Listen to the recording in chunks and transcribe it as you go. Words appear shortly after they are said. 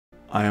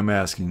I am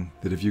asking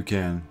that if you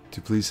can,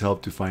 to please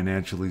help to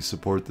financially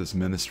support this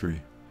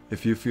ministry.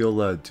 If you feel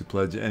led to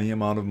pledge any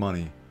amount of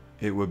money,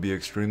 it would be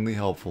extremely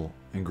helpful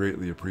and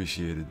greatly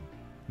appreciated.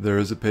 There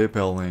is a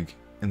PayPal link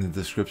in the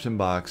description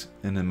box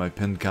and in my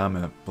pinned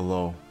comment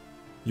below.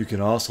 You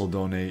can also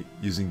donate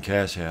using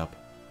Cash App.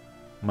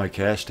 My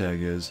cash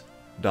tag is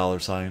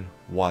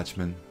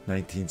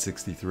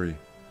 $Watchman1963.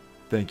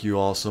 Thank you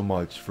all so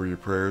much for your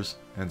prayers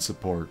and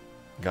support.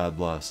 God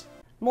bless.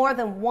 More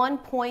than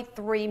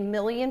 1.3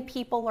 million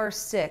people are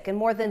sick and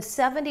more than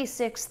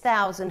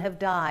 76,000 have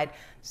died.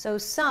 So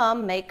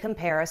some make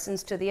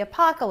comparisons to the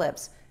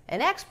apocalypse.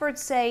 And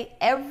experts say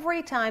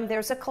every time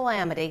there's a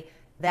calamity,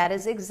 that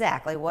is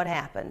exactly what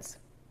happens.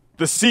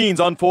 The scenes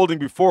unfolding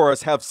before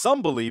us have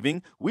some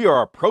believing we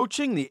are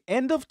approaching the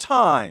end of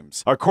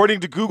times.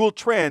 According to Google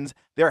Trends,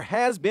 there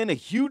has been a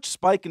huge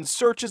spike in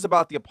searches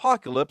about the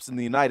apocalypse in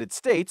the United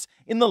States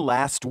in the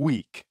last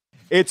week.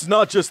 It's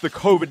not just the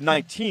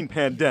COVID-19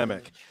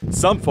 pandemic.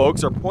 Some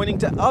folks are pointing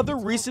to other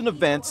recent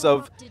events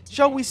of,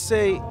 shall we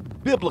say,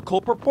 biblical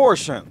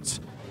proportions.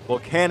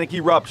 Volcanic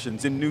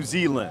eruptions in New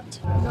Zealand.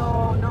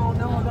 No.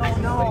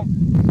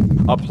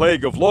 A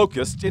plague of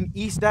locusts in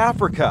East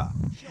Africa.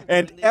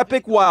 And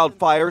epic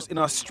wildfires in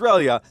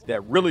Australia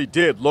that really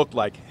did look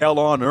like hell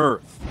on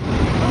earth.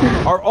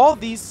 Are all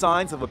these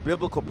signs of a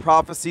biblical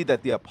prophecy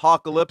that the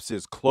apocalypse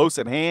is close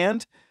at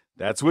hand?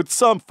 That's what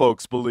some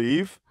folks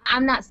believe.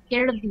 I'm not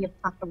scared of the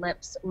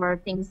apocalypse or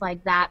things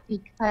like that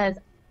because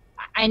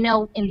I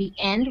know in the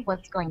end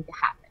what's going to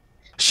happen.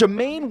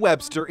 Shemaine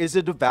Webster is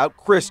a devout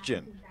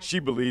Christian. She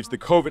believes the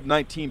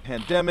COVID-19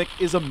 pandemic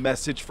is a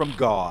message from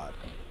God.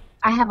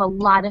 I have a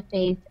lot of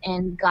faith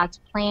in God's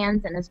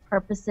plans and His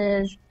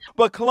purposes.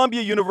 But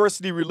Columbia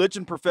University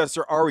religion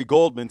professor Ari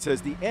Goldman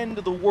says the end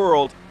of the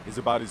world is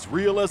about as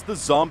real as the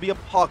zombie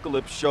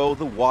apocalypse show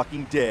The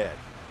Walking Dead.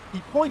 He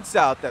points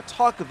out that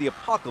talk of the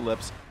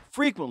apocalypse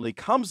frequently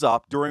comes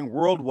up during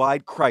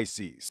worldwide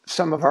crises.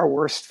 Some of our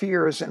worst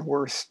fears and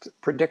worst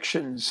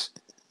predictions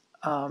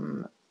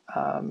sort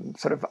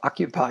of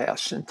occupy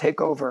us and take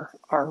over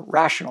our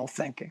rational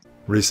thinking.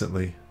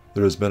 Recently,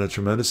 there has been a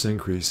tremendous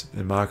increase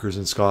in mockers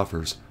and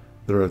scoffers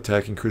that are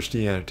attacking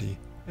Christianity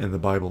and the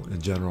Bible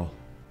in general.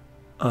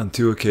 On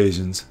 2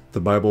 occasions,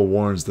 the Bible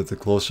warns that the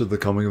closer the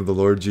coming of the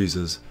Lord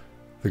Jesus,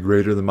 the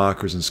greater the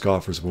mockers and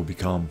scoffers will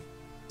become.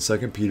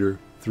 2 Peter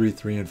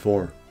 3:3 and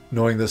 4.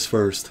 Knowing this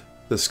first,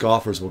 the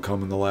scoffers will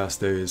come in the last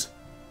days,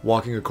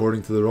 walking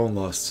according to their own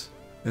lusts,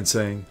 and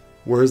saying,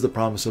 Where is the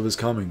promise of his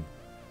coming?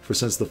 For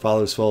since the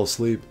fathers fell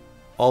asleep,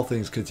 all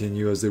things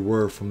continue as they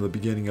were from the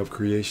beginning of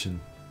creation.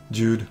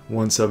 Jude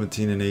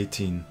 1:17 and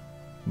 18.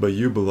 But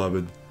you,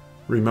 beloved,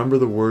 remember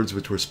the words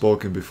which were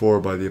spoken before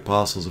by the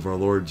apostles of our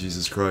Lord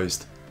Jesus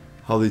Christ,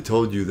 how they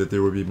told you that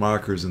there would be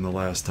mockers in the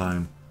last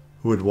time,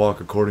 who would walk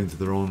according to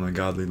their own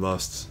ungodly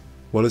lusts.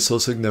 What is so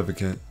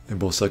significant in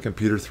both 2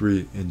 Peter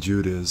 3 and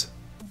Jude is,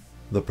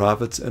 the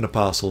prophets and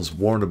apostles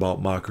warned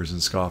about mockers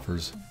and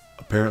scoffers.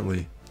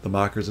 Apparently, the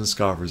mockers and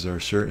scoffers are a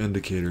sure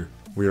indicator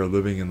we are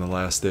living in the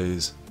last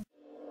days.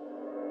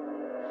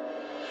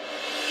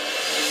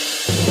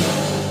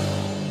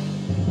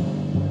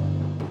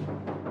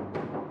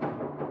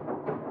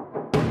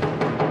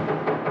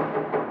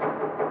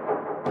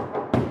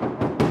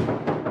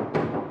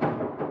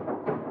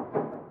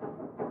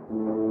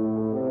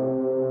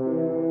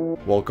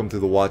 Welcome to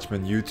the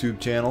Watchman YouTube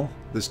channel.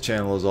 This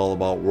channel is all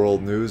about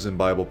world news and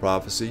Bible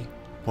prophecy,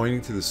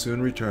 pointing to the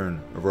soon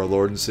return of our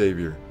Lord and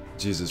Savior,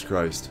 Jesus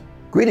Christ.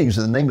 Greetings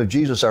in the name of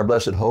Jesus, our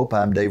blessed hope.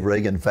 I'm Dave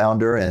Reagan,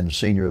 founder and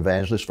senior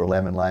evangelist for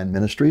Lamb and Lion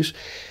Ministries.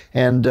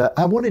 And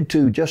I wanted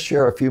to just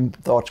share a few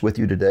thoughts with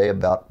you today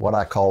about what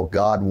I call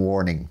God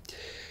warning.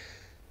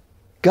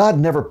 God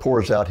never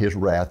pours out His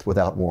wrath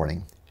without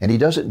warning, and He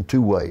does it in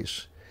 2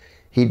 ways.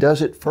 He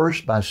does it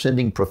first by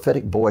sending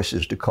prophetic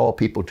voices to call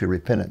people to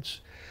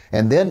repentance.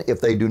 And then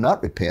if they do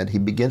not repent, He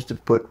begins to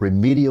put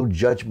remedial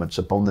judgments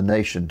upon the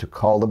nation to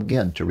call them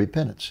again to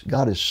repentance.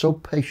 God is so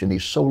patient.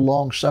 He's so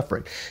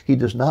long-suffering. He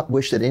does not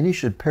wish that any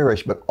should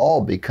perish, but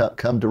all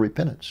come to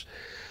repentance.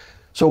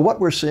 So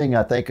what we're seeing,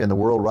 I think, in the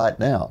world right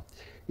now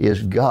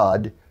is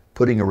God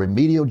putting a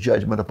remedial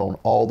judgment upon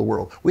all the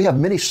world. We have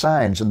many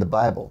signs in the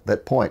Bible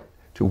that point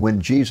to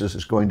when Jesus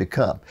is going to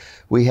come.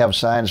 We have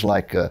signs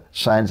like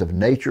signs of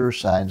nature,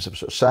 signs of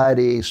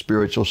society,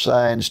 spiritual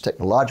signs,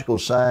 technological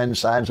signs,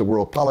 signs of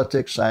world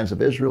politics, signs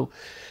of Israel.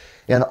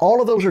 And all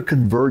of those are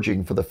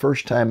converging for the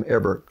first time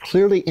ever,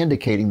 clearly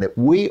indicating that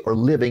we are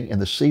living in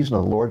the season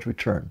of the Lord's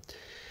return.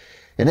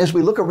 And as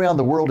we look around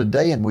the world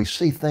today and we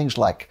see things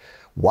like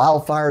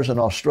wildfires in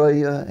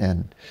Australia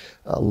and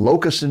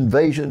locust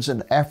invasions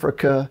in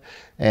Africa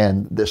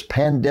and this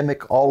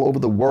pandemic all over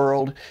the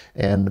world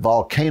and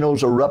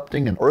volcanoes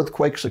erupting and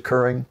earthquakes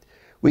occurring,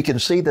 we can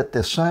see that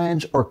the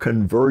signs are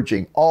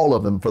converging, all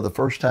of them for the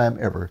first time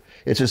ever.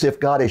 It's as if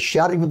God is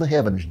shouting from the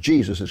heavens,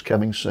 Jesus is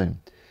coming soon.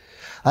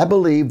 I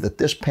believe that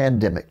this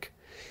pandemic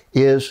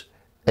is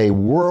a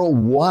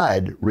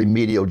worldwide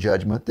remedial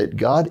judgment that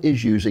God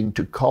is using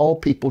to call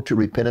people to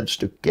repentance,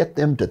 to get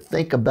them to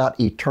think about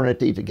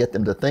eternity, to get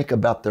them to think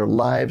about their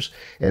lives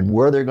and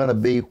where they're going to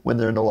be when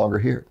they're no longer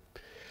here.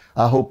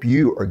 I hope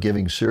you are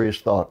giving serious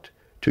thought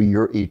to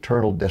your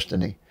eternal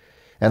destiny.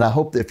 And I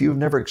hope that if you've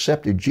never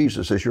accepted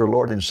Jesus as your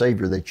Lord and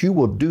Savior, that you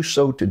will do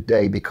so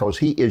today, because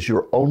He is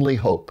your only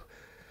hope.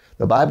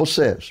 The Bible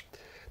says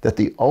that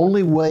the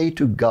only way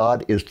to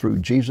God is through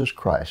Jesus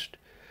Christ.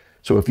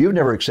 So if you've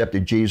never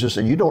accepted Jesus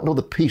and you don't know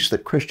the peace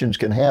that Christians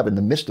can have in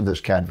the midst of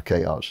this kind of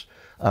chaos,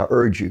 I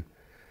urge you,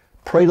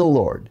 pray to the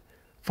Lord.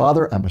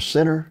 Father, I'm a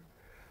sinner.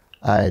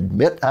 I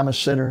admit I'm a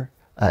sinner.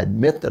 I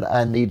admit that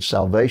I need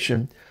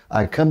salvation.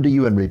 I come to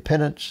you in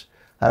repentance.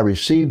 I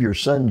receive your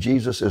Son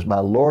Jesus as my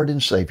Lord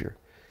and Savior.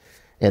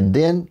 And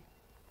then,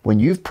 when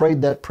you've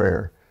prayed that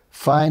prayer,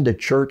 find a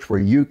church where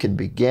you can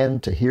begin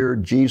to hear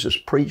Jesus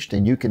preached,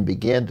 and you can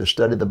begin to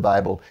study the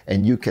Bible,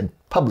 and you can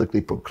publicly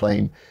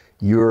proclaim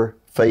your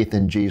faith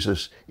in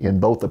Jesus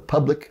in both a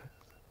public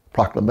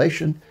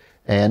proclamation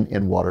and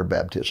in water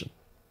baptism.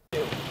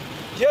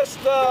 Just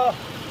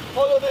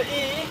follow the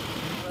E.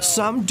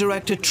 Some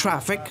directed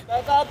traffic.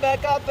 Back up,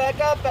 back up, back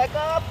up, back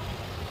up.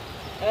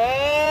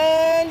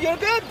 And you're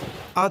good.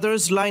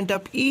 Others lined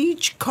up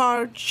each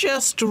car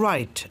just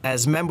right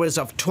as members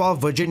of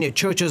 12 Virginia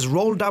churches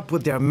rolled up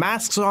with their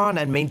masks on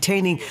and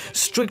maintaining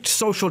strict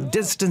social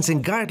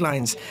distancing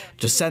guidelines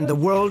to send the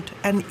world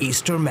an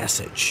Easter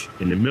message.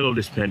 In the middle of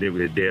this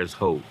pandemic, that there's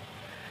hope,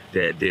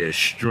 that there's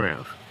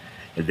strength,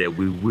 and that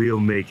we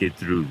will make it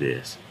through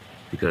this.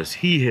 Because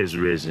He has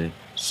risen,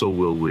 so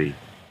will we.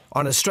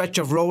 On a stretch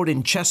of road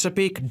in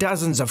Chesapeake,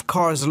 dozens of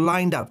cars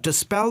lined up to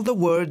spell the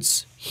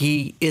words,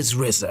 "He is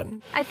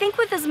risen." I think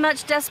with as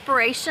much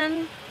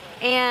desperation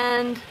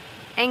and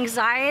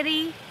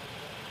anxiety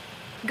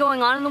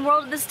going on in the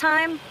world at this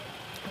time,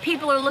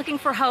 people are looking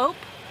for hope,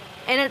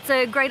 and it's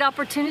a great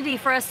opportunity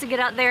for us to get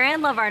out there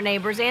and love our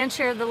neighbors and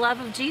share the love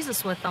of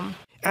Jesus with them.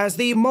 As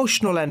the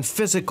emotional and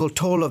physical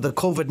toll of the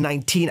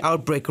COVID-19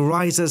 outbreak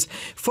rises,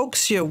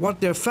 folks here want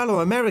their fellow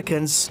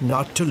Americans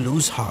not to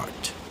lose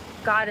heart.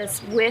 God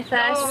is with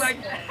us.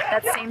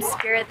 That same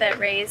Spirit that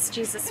raised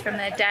Jesus from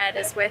the dead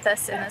is with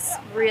us in this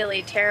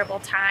really terrible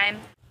time.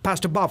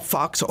 Pastor Bob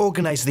Fox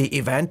organized the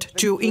event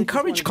to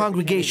encourage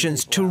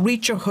congregations to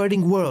reach a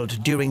hurting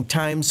world during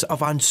times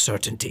of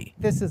uncertainty.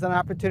 This is an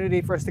opportunity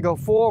for us to go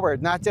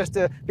forward, not just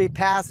to be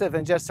passive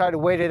and just try to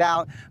wait it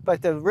out,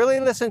 but to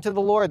really listen to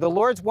the Lord. The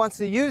Lord wants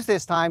to use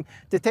this time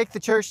to take the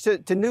church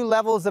to new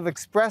levels of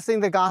expressing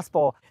the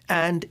gospel.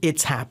 And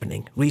it's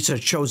happening.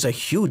 Research shows a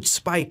huge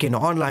spike in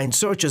online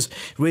searches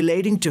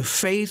relating to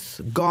faith,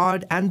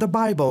 God, and the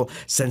Bible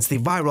since the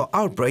viral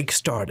outbreak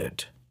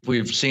started.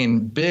 We've seen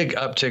big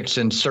upticks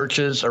in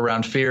searches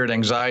around fear and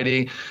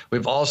anxiety.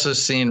 We've also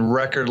seen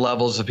record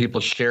levels of people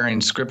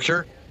sharing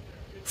scripture.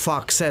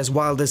 Fox says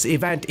while this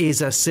event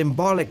is a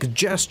symbolic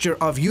gesture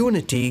of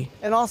unity,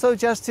 and also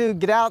just to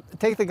get out,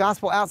 take the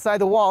gospel outside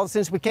the walls.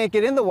 Since we can't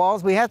get in the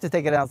walls, we have to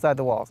take it outside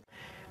the walls.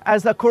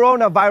 As the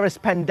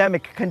coronavirus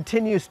pandemic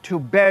continues to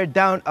bear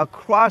down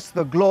across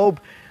the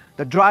globe,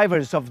 the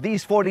drivers of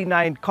these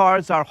 49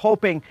 cars are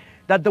hoping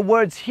that the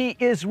words "He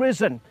is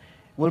risen"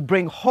 will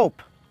bring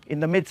hope in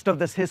the midst of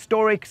this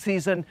historic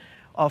season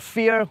of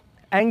fear,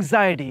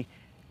 anxiety,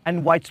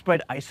 and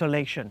widespread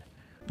isolation.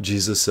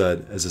 Jesus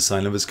said, as a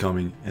sign of His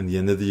coming and the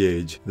end of the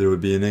age, there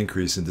would be an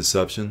increase in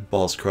deception,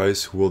 false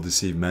Christs who will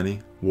deceive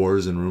many,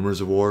 wars and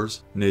rumors of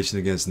wars, nation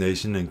against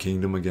nation and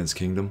kingdom against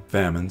kingdom,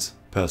 famines,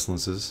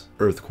 pestilences,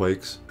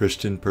 earthquakes,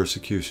 Christian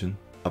persecution,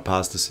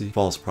 apostasy,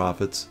 false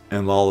prophets,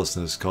 and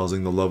lawlessness,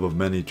 causing the love of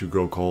many to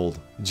grow cold.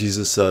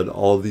 Jesus said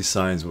all of these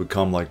signs would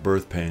come like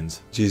birth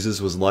pains. Jesus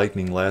was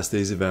likening last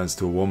days events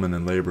to a woman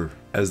in labor.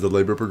 As the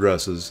labor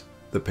progresses,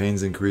 the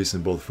pains increase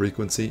in both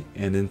frequency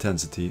and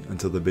intensity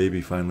until the baby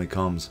finally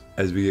comes.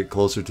 As we get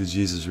closer to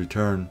Jesus'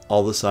 return,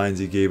 all the signs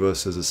He gave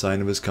us as a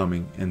sign of His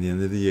coming and the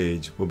end of the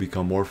age will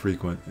become more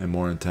frequent and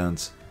more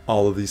intense.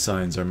 All of these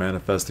signs are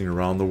manifesting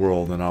around the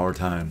world in our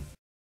time.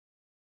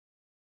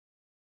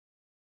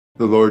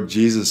 The Lord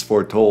Jesus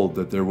foretold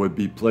that there would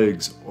be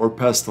plagues or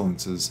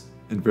pestilences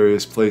in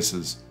various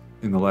places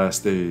in the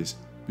last days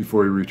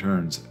before He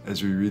returns,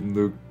 as we read in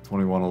Luke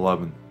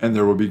 21:11. And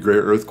there will be great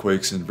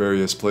earthquakes in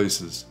various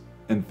places,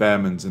 and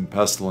famines and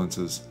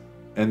pestilences,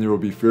 and there will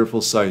be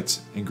fearful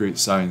sights and great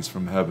signs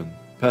from heaven.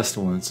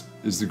 Pestilence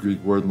is the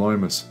Greek word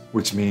loimos,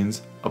 which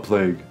means a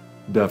plague.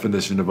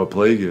 Definition of a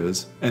plague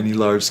is any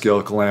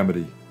large-scale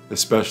calamity,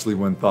 especially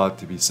when thought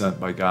to be sent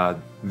by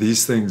God.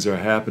 These things are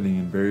happening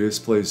in various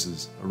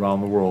places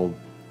around the world,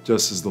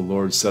 just as the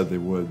Lord said they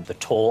would. The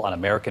toll on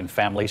American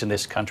families in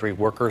this country,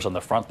 workers on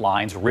the front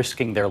lines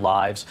risking their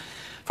lives,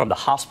 from the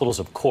hospitals,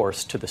 of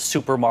course, to the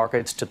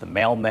supermarkets, to the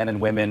mailmen and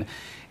women,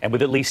 and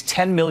with at least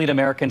 10 million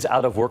Americans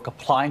out of work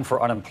applying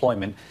for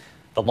unemployment,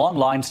 the long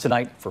lines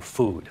tonight for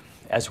food.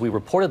 As we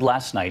reported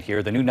last night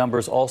here, the new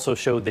numbers also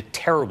showed the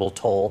terrible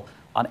toll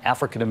on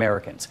African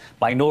Americans.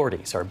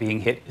 Minorities are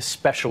being hit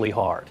especially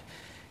hard.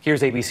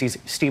 Here's ABC's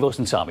Steve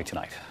Osunsami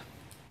tonight.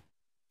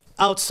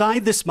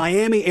 Outside this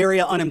Miami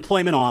area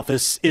unemployment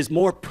office is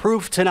more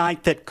proof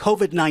tonight that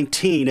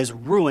COVID-19 is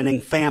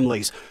ruining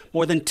families.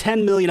 More than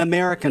 10 million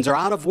Americans are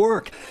out of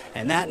work,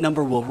 and that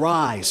number will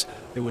rise.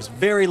 There was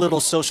very little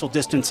social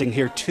distancing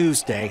here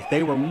Tuesday.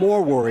 They were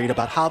more worried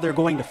about how they're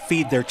going to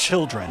feed their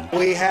children.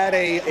 We had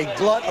a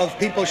glut of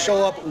people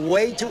show up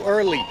way too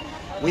early.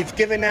 We've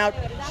given out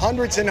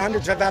hundreds and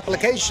hundreds of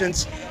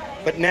applications,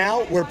 but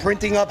now we're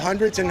printing up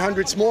hundreds and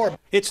hundreds more.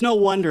 It's no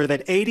wonder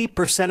that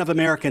 80% of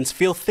Americans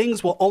feel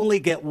things will only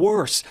get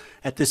worse.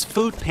 At this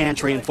food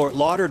pantry in Fort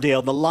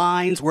Lauderdale, the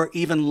lines were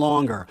even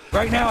longer.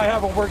 Right now I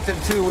haven't worked in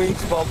 2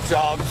 weeks, both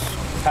jobs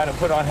had to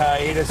put on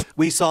hiatus.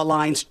 We saw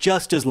lines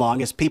just as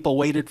long as people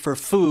waited for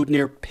food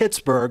near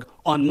Pittsburgh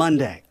on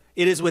Monday.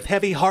 It is with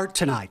heavy heart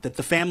tonight that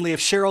the family of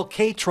Cheryl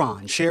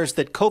Catron shares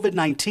that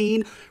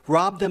COVID-19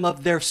 robbed them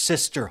of their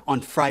sister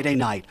on Friday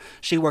night.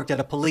 She worked at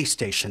a police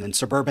station in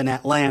suburban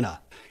Atlanta.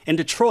 In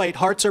Detroit,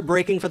 hearts are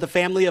breaking for the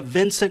family of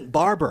Vincent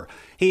Barber.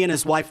 He and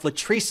his wife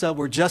Latricia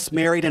were just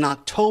married in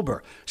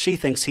October. She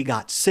thinks he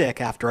got sick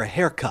after a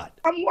haircut.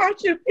 I'm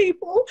watching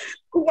people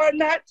who are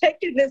not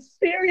taking this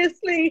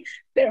seriously.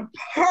 They're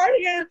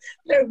partying,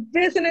 they're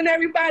visiting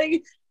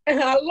everybody, and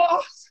I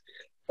lost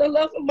the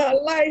love of my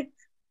life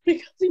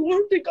because he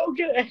wanted to go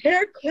get a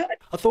haircut.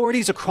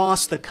 Authorities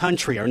across the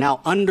country are now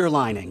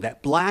underlining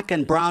that Black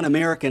and brown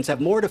Americans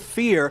have more to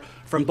fear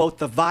from both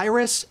the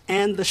virus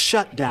and the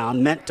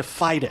shutdown meant to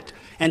fight it.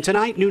 And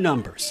tonight, new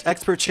numbers.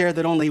 Experts share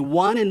that only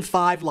 1 in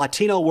 5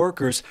 Latino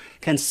workers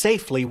can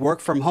safely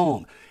work from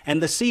home.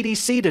 And the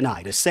CDC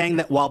tonight is saying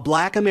that while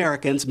Black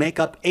Americans make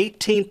up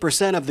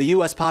 18% of the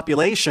U.S.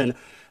 population,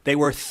 they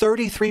were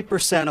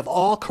 33% of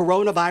all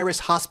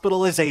coronavirus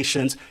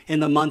hospitalizations in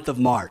the month of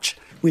March.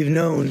 We've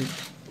known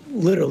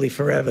literally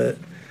forever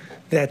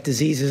that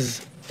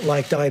diseases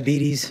like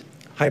diabetes,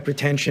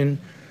 hypertension,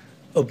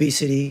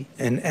 obesity,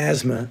 and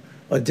asthma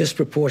are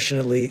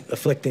disproportionately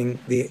afflicting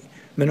the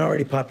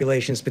minority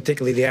populations,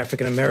 particularly the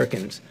African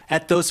Americans.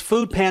 At those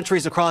food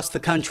pantries across the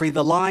country,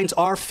 the lines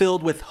are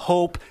filled with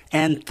hope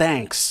and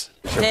thanks.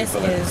 This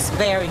is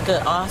very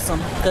good, awesome,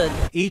 good.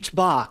 Each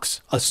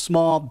box, a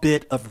small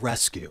bit of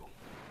rescue.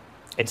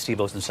 And Steve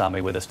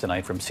Osunsami with us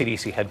tonight from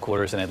CDC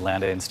headquarters in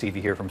Atlanta. And Steve,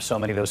 you hear from so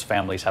many of those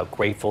families how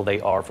grateful they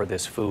are for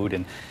this food.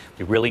 And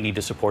we really need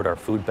to support our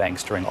food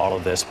banks during all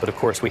of this. But of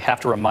course, we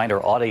have to remind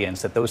our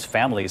audience that those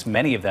families,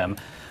 many of them,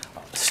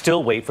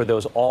 still wait for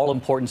those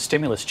all-important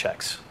stimulus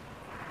checks.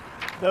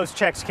 Those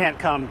checks can't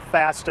come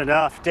fast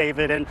enough,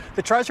 David. And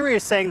the Treasury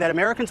is saying that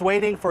Americans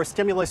waiting for a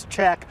stimulus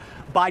check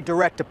by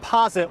direct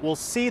deposit will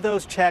see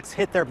those checks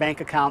hit their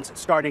bank accounts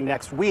starting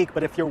next week.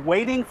 But if you're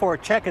waiting for a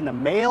check in the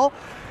mail,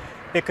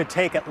 it could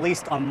take at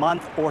least a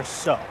month or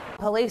so.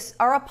 Police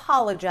are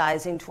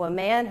apologizing to a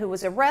man who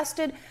was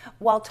arrested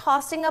while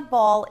tossing a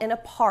ball in a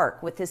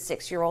park with his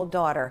 6-year-old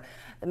daughter.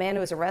 The man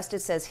who was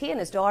arrested says he and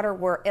his daughter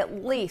were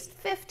at least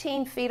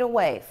 15 feet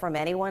away from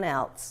anyone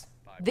else.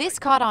 This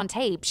caught on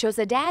tape shows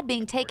a dad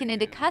being taken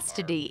into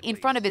custody in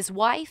front of his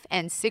wife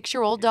and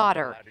 6-year-old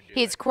daughter.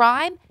 His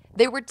crime?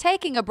 They were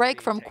taking a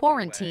break from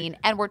quarantine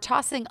and were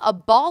tossing a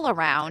ball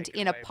around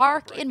in a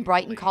park in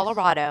Brighton,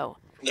 Colorado.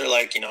 They're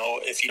like,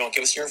 if you don't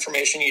give us your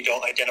information, you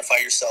don't identify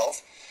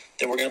yourself,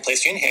 then we're going to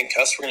place you in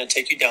handcuffs, we're going to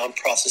take you down,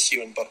 process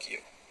you, and book you.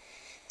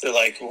 They're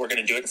like, we're going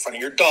to do it in front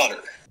of your daughter.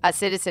 A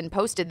citizen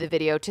posted the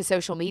video to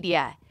social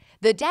media.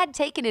 The dad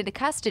taken into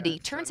custody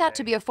turns out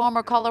to be a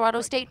former Colorado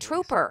State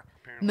trooper.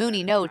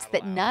 Mooney notes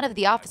that none of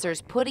the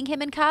officers putting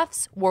him in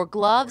cuffs wore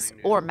gloves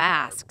or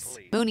masks.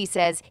 Mooney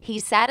says he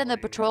sat in the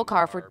patrol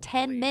car for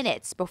 10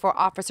 minutes before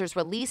officers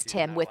released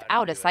him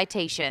without a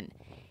citation.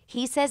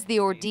 He says the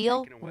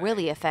ordeal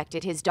really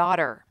affected his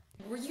daughter.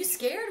 Were you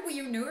scared? Were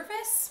you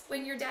nervous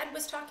when your dad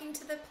was talking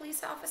to the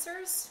police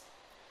officers?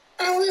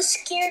 I was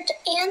scared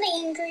and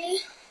angry.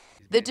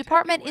 The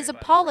department is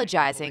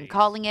apologizing,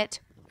 calling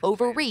it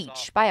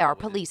overreach by our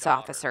police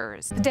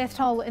officers. The death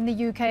toll in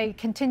the UK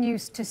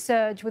continues to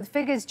surge, with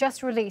figures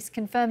just released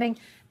confirming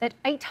that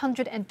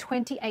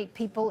 828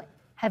 people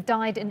have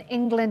died in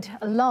England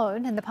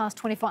alone in the past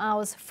 24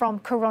 hours from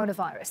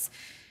coronavirus.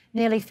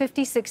 Nearly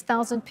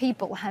 56,000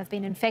 people have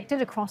been infected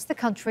across the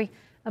country,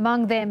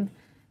 among them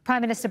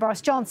Prime Minister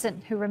Boris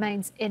Johnson, who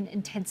remains in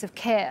intensive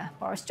care.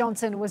 Boris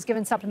Johnson was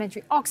given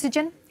supplementary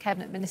oxygen.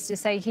 Cabinet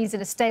ministers say he's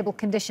in a stable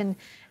condition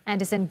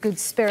and is in good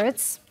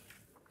spirits.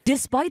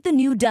 Despite the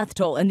new death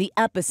toll in the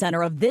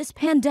epicenter of this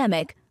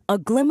pandemic, a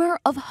glimmer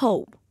of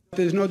hope.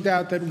 There's no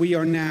doubt that we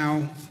are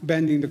now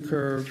bending the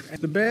curve.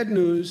 The bad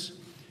news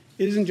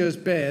isn't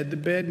just bad. The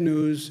bad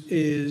news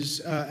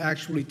is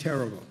actually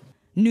terrible.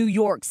 New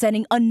York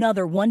setting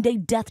another one-day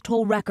death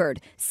toll record,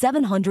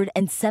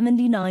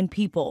 779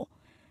 people.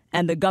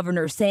 And the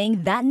governor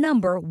saying that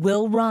number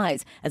will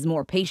rise as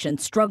more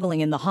patients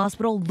struggling in the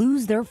hospital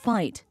lose their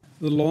fight.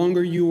 The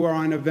longer you are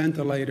on a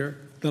ventilator,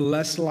 the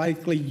less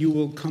likely you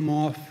will come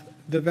off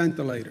the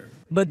ventilator.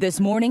 But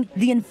this morning,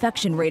 the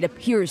infection rate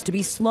appears to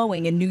be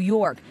slowing in New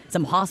York.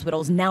 Some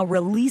hospitals now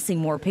releasing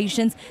more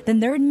patients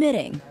than they're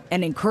admitting,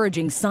 an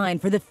encouraging sign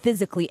for the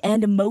physically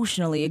and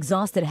emotionally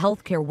exhausted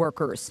healthcare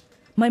workers.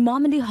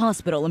 Maimonides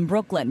Hospital in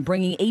Brooklyn,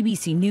 bringing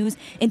ABC News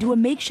into a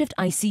makeshift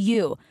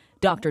ICU.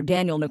 Dr.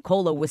 Daniel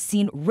Nicola was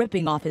seen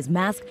ripping off his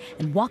mask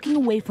and walking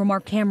away from our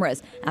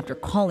cameras after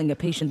calling a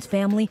patient's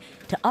family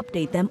to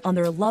update them on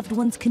their loved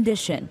one's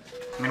condition.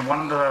 I mean,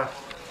 one of the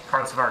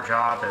parts of our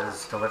job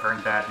is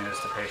delivering bad news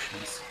to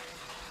patients.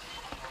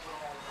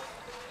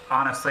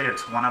 Honestly,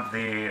 it's one of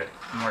the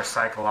more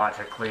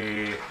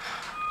psychologically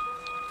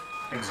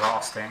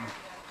exhausting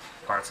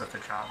parts of the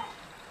job.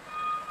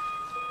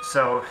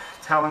 So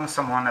telling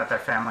someone that their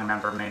family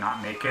member may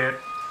not make it,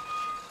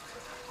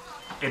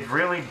 it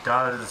really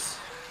does,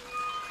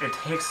 it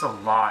takes a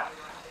lot.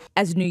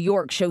 As New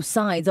York shows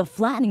signs of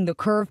flattening the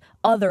curve,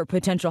 other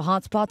potential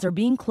hotspots are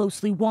being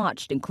closely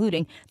watched,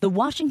 including the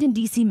Washington,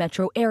 D.C.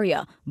 metro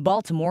area,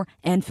 Baltimore,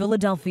 and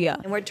Philadelphia.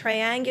 And we're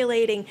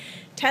triangulating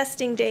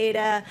testing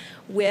data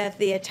with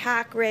the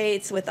attack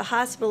rates, with the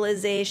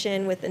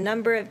hospitalization, with the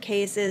number of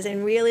cases,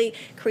 and really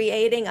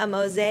creating a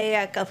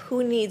mosaic of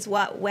who needs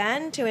what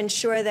when to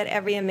ensure that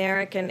every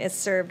American is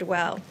served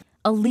well.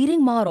 A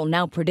leading model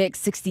now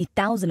predicts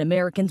 60,000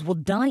 Americans will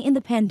die in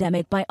the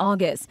pandemic by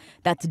August.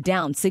 That's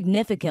down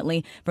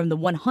significantly from the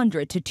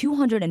 100 to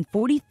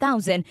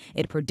 240,000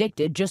 it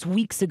predicted just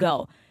weeks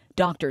ago.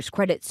 Doctors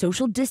credit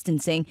social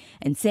distancing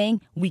and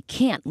saying we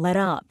can't let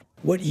up.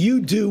 What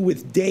you do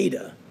with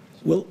data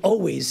will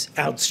always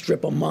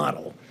outstrip a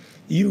model.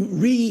 You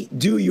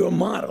redo your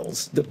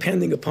models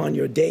depending upon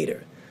your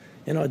data.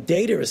 And our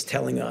data is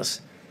telling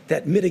us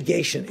that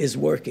mitigation is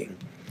working.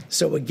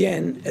 So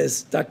again,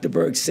 as Dr.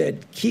 Berg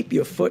said, keep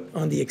your foot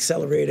on the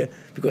accelerator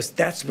because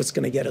that's what's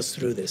going to get us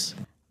through this.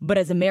 But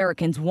as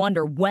Americans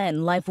wonder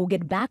when life will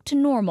get back to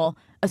normal,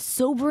 a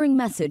sobering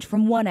message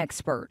from one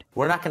expert.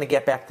 We're not going to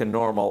get back to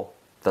normal,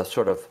 the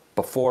sort of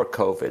before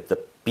COVID, the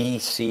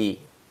BC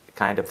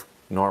kind of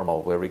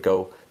normal, where we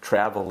go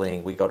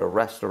traveling, we go to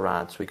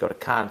restaurants, we go to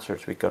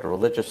concerts, we go to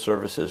religious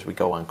services, we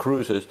go on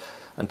cruises,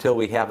 until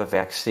we have a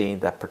vaccine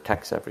that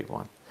protects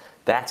everyone.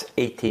 That's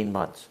 18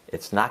 months.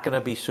 It's not going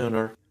to be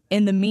sooner.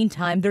 In the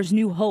meantime, there's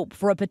new hope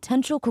for a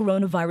potential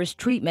coronavirus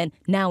treatment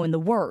now in the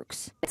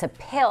works. It's a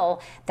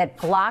pill that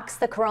blocks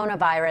the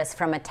coronavirus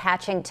from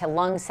attaching to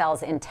lung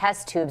cells in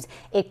test tubes.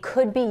 It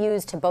could be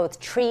used to both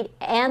treat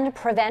and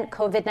prevent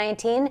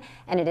COVID-19,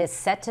 and it is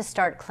set to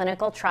start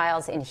clinical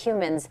trials in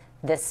humans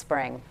this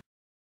spring.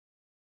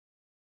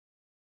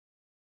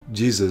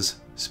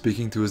 Jesus,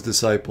 speaking to his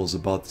disciples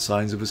about the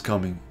signs of his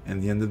coming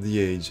and the end of the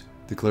age,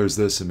 declares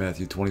this in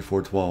Matthew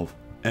 24:12.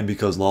 And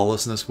because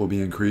lawlessness will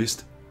be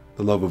increased,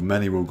 the love of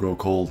many will grow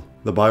cold.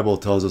 The Bible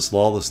tells us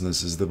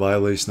lawlessness is the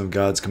violation of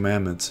God's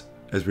commandments,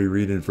 as we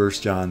read in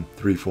 1 John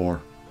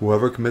 3:4.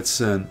 Whoever commits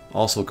sin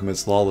also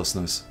commits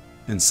lawlessness,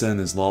 and sin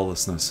is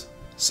lawlessness.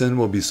 Sin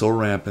will be so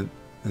rampant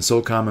and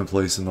so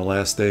commonplace in the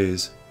last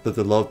days that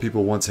the love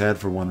people once had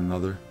for one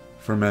another,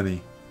 for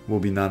many, will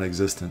be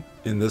non-existent.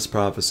 In this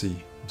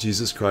prophecy,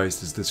 Jesus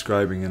Christ is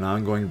describing an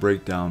ongoing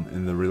breakdown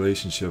in the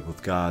relationship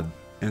with God.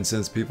 And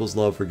since people's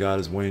love for God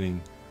is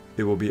waning,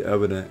 it will be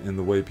evident in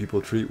the way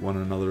people treat one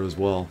another as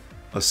well.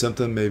 A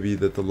symptom may be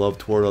that the love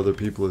toward other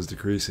people is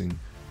decreasing,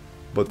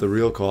 but the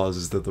real cause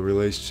is that the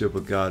relationship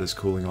with God is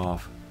cooling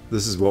off.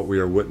 This is what we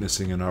are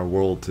witnessing in our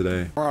world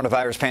today. The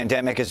coronavirus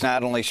pandemic is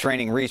not only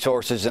straining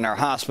resources in our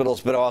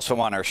hospitals, but also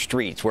on our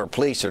streets, where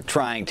police are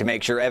trying to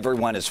make sure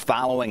everyone is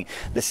following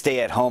the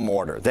stay-at-home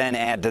order. Then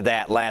add to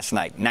that, last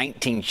night,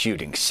 19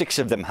 shootings, 6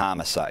 of them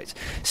homicides.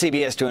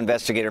 CBS 2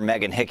 investigator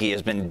Megan Hickey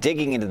has been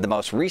digging into the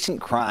most recent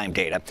crime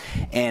data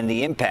and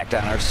the impact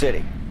on our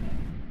city.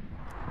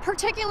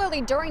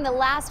 Particularly during the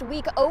last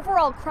week,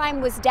 overall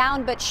crime was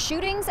down, but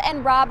shootings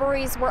and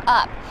robberies were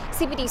up.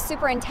 CPD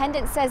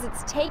superintendent says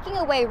it's taking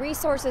away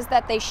resources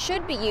that they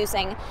should be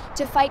using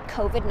to fight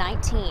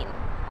COVID-19.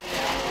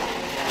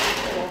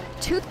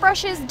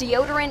 Toothbrushes,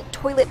 deodorant,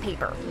 toilet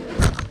paper.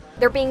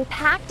 They're being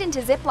packed into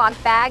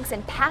Ziploc bags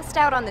and passed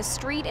out on the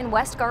street in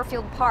West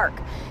Garfield Park.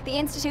 The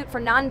Institute for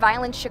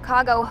Nonviolence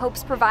Chicago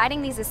hopes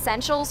providing these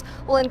essentials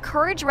will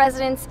encourage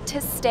residents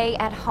to stay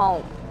at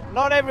home.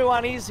 Not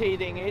everyone is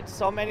eating it.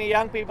 So many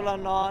young people are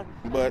not.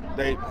 But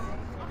they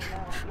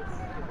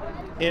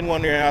in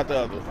one ear out the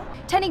other.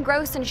 Tenny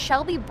Gross and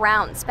Shelby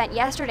Brown spent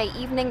yesterday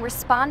evening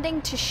responding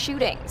to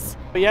shootings.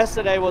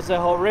 Yesterday was a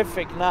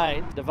horrific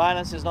night. The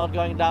violence is not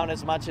going down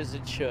as much as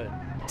it should.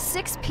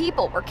 6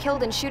 people were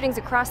killed in shootings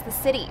across the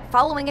city,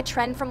 following a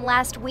trend from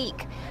last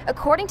week.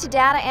 According to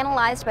data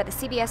analyzed by the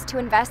CBS 2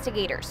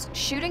 investigators,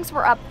 shootings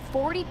were up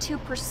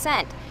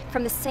 42%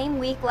 from the same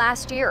week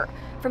last year,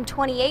 from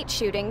 28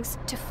 shootings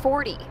to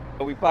 40.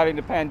 We're fighting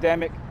the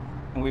pandemic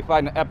and we're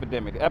fighting the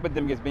epidemic. The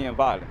epidemic is being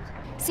violent.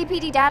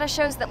 CPD data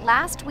shows that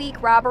last week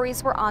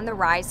robberies were on the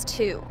rise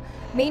too.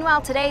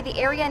 Meanwhile, today the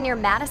area near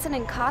Madison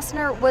and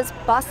Costner was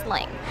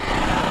bustling.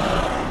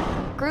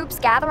 Groups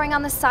gathering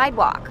on the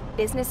sidewalk,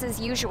 business as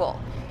usual.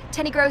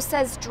 Tenny Gross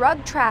says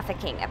drug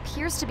trafficking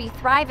appears to be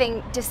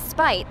thriving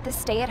despite the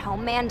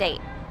stay-at-home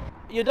mandate.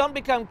 You don't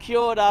become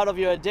cured out of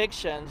your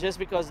addiction just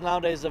because now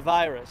there's a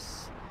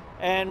virus.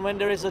 And when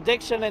there is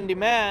addiction and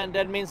demand,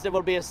 that means there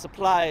will be a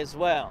supply as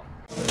well.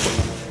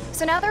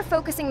 So now they're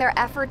focusing their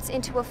efforts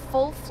into a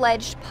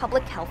full-fledged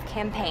public health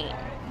campaign.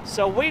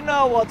 So we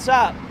know what's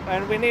up,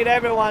 and we need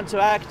everyone to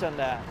act on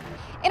that.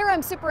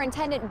 Interim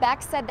Superintendent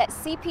Beck said that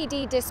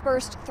CPD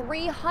dispersed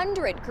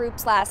 300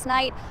 groups last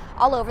night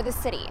all over the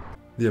city.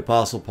 The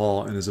Apostle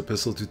Paul, in his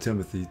epistle to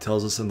Timothy,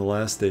 tells us in the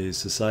last days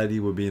society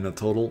will be in a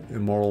total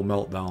immoral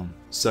meltdown.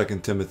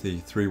 2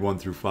 Timothy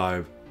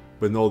 3:1-5.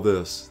 But know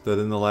this, that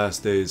in the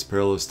last days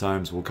perilous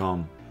times will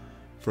come.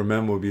 For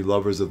men will be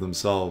lovers of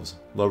themselves,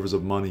 lovers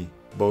of money,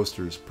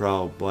 boasters,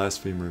 proud,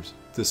 blasphemers,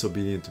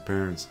 disobedient to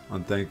parents,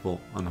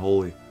 unthankful,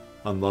 unholy,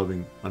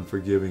 unloving,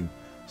 unforgiving,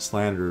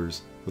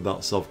 slanderers,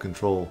 without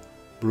self-control,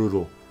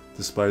 brutal,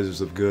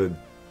 despisers of good,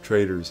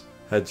 traitors,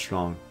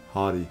 headstrong,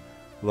 haughty,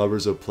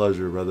 lovers of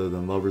pleasure rather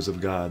than lovers of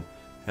God,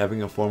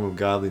 having a form of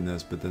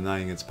godliness but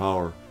denying its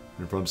power,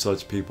 and from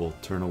such people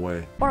turn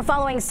away. We're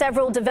following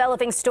several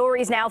developing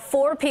stories now.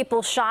 4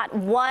 people shot,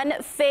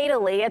 1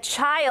 fatally. A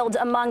child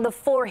among the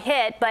 4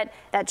 hit, but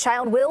that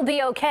child will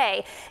be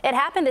okay. It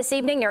happened this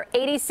evening near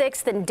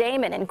 86th and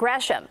Damon in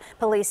Gresham.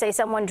 Police say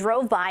someone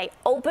drove by,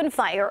 opened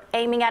fire,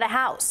 aiming at a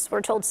house.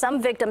 We're told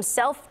some victims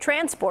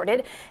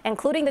self-transported,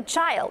 including the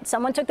child.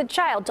 Someone took the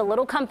child to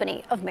Little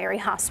Company of Mary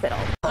Hospital.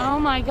 Oh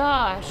my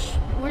gosh.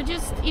 We're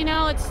just,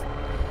 it's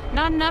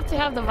not enough to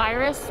have the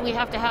virus. We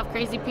have to have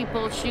crazy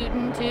people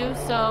shooting too,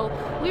 so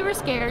we were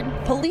scared.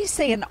 Police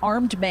say an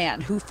armed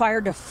man who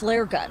fired a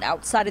flare gun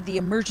outside of the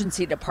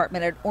emergency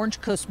department at Orange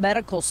Coast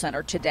Medical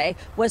Center today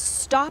was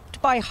stopped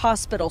by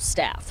hospital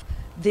staff.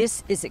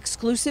 This is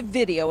exclusive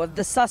video of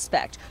the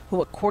suspect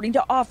who, according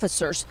to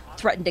officers,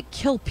 threatened to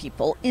kill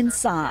people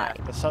inside.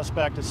 The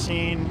suspect is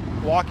seen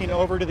walking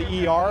over to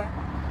the ER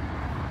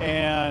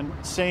and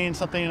saying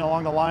something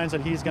along the lines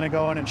that he's going to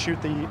go in and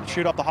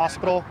shoot up the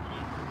hospital.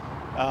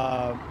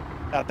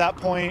 At that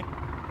point,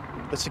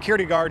 the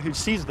security guard who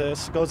sees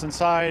this goes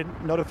inside,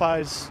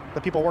 notifies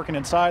the people working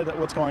inside that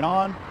what's going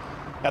on.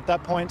 At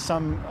that point,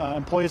 some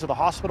employees of the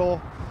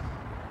hospital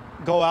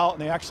go out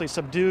and they actually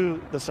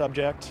subdue the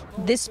subject.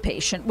 This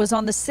patient was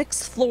on the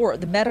 6th floor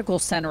of the medical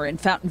center in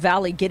Fountain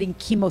Valley getting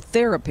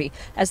chemotherapy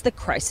as the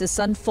crisis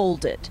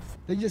unfolded.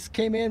 They just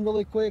came in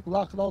really quick,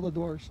 locked all the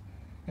doors,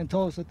 and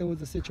told us that there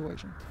was a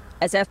situation.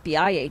 As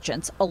FBI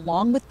agents,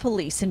 along with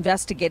police,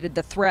 investigated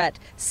the threat,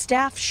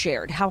 staff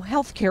shared how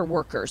healthcare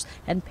workers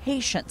and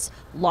patients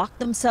locked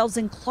themselves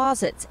in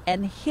closets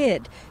and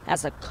hid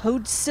as a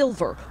code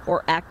silver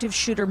or active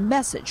shooter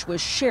message was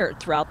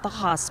shared throughout the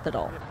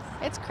hospital.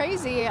 It's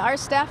crazy. Our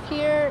staff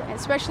here,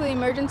 especially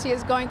emergency,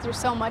 is going through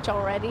so much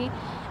already,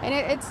 and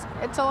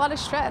it's a lot of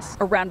stress.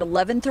 Around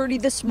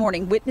 11:30 this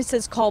morning,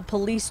 witnesses called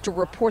police to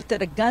report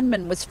that a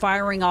gunman was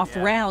firing off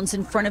rounds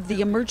in front of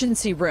the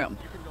emergency room.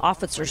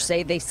 Officers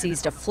say they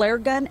seized a flare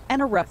gun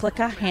and a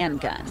replica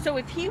handgun. So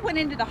if he went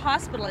into the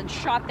hospital and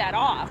shot that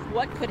off,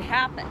 what could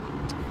happen?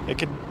 It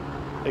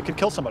could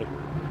kill somebody.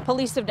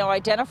 Police have now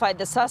identified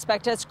the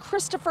suspect as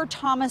Christopher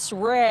Thomas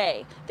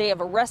Ray. They have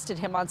arrested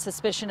him on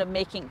suspicion of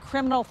making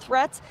criminal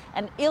threats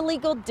and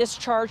illegal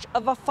discharge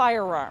of a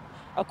firearm.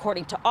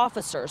 According to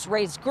officers,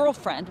 Ray's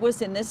girlfriend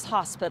was in this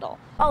hospital.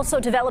 Also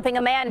developing,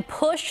 a man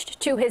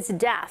pushed to his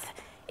death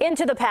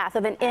into the path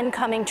of an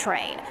incoming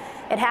train.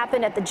 It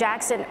happened at the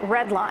Jackson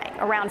Red Line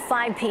around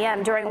 5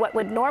 p.m. during what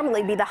would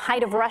normally be the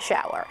height of rush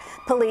hour.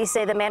 Police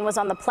say the man was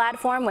on the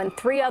platform when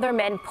 3 other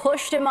men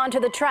pushed him onto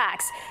the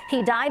tracks.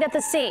 He died at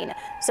the scene.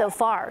 So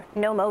far,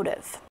 no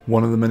motive.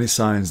 One of the many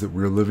signs that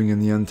we are living in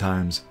the end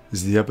times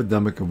is the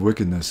epidemic of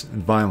wickedness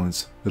and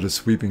violence that is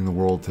sweeping the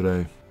world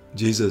today.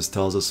 Jesus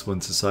tells us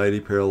when society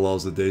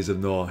parallels the days of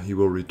Noah, he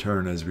will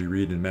return, as we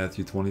read in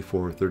Matthew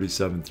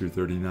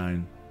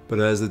 24:37-39. But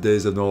as the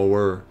days of Noah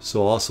were,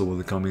 so also will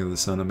the coming of the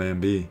Son of Man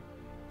be.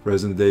 For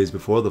as in the days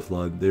before the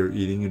flood, they were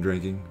eating and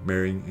drinking,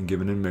 marrying and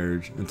giving in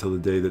marriage, until the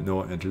day that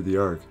Noah entered the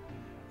ark,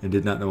 and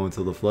did not know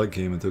until the flood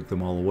came and took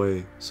them all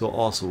away, so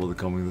also will the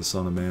coming of the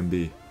Son of Man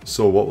be.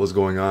 So what was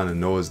going on in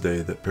Noah's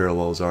day that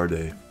parallels our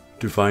day?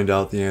 To find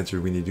out the answer,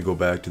 we need to go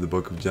back to the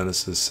book of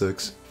Genesis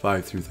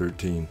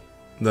 6:5-13.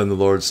 Then the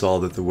Lord saw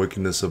that the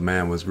wickedness of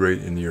man was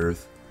great in the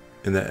earth,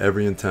 and that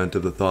every intent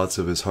of the thoughts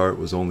of his heart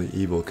was only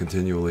evil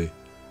continually.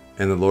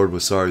 And the Lord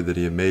was sorry that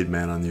he had made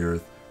man on the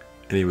earth,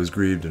 and he was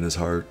grieved in his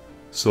heart.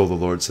 So the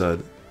Lord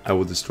said, I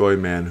will destroy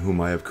man whom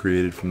I have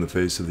created from the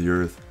face of the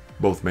earth,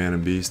 both man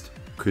and beast,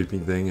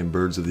 creeping thing and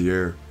birds of the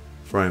air,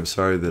 for I am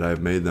sorry that I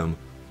have made them.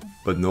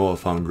 But Noah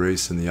found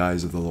grace in the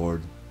eyes of the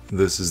Lord.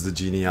 This is the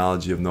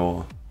genealogy of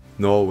Noah.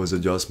 Noah was a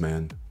just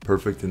man,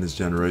 perfect in his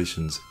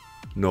generations.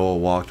 Noah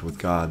walked with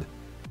God,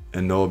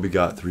 and Noah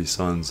begot 3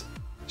 sons,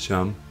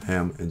 Shem,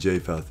 Ham, and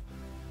Japheth.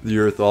 The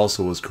earth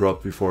also was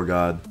corrupt before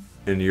God,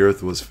 and the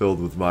earth was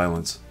filled with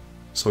violence.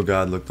 So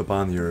God looked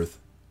upon the earth,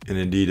 and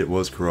indeed it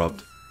was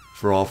corrupt,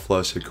 for all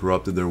flesh had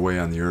corrupted their way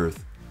on the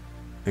earth.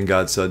 And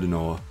God said to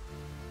Noah,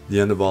 The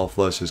end of all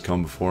flesh has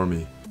come before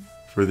me,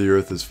 for the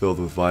earth is filled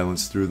with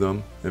violence through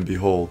them, and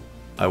behold,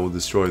 I will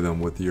destroy them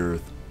with the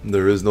earth.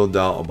 There is no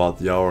doubt about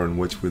the hour in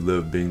which we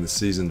live being the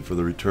season for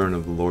the return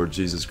of the Lord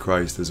Jesus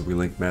Christ, as we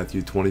link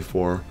Matthew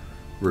 24,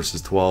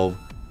 verses 12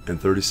 and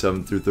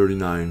 37 through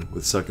 39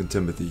 with 2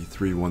 Timothy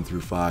 3, 1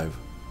 through 5.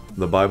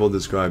 The Bible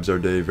describes our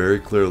day very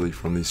clearly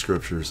from these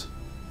scriptures.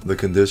 The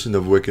condition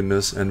of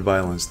wickedness and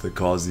violence that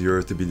caused the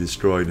earth to be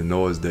destroyed in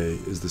Noah's day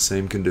is the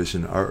same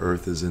condition our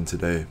earth is in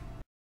today.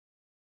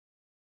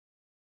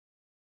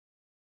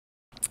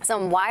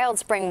 Some wild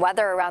spring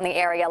weather around the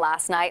area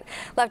last night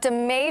left a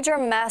major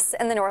mess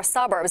in the north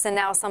suburbs, and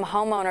now some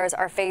homeowners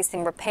are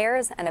facing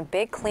repairs and a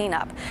big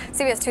cleanup.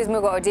 CBS 2's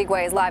Mugo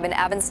Odigwe is live in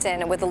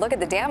Evanston with a look at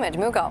the damage.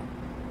 Mugo.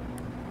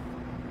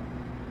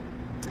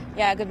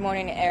 Yeah, good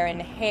morning, Aaron.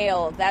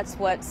 Hail. That's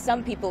what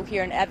some people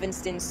here in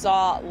Evanston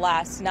saw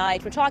last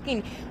night. We're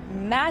talking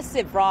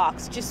massive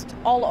rocks just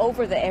all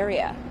over the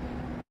area.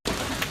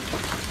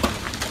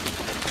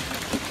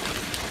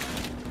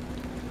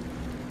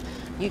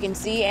 You can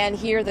see and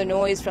hear the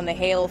noise from the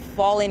hail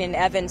falling in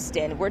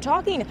Evanston. We're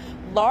talking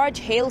large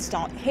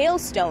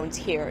hailstones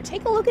here.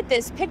 Take a look at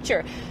this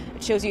picture.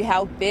 It shows you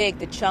how big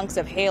the chunks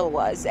of hail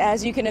was.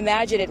 As you can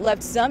imagine, it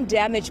left some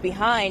damage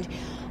behind.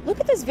 Look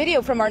at this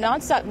video from our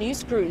nonstop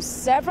news crews.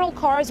 Several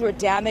cars were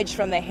damaged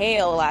from the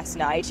hail last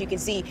night. You can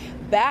see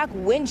back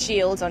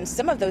windshields on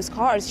some of those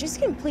cars just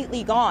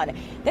completely gone.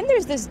 Then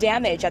there's this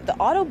damage at the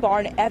Auto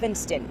Barn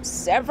Evanston.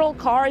 Several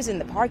cars in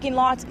the parking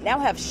lot now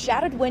have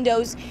shattered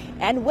windows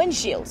and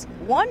windshields.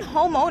 One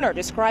homeowner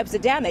describes the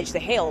damage the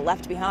hail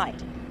left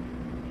behind.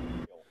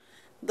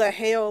 The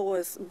hail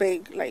was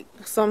big, like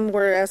some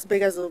were as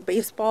big as a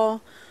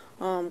baseball.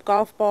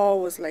 Golf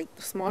ball was like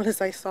the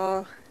smallest I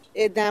saw.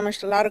 It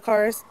damaged a lot of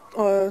cars,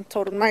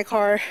 totaled my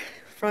car,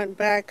 front,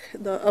 back,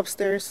 the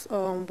upstairs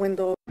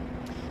window.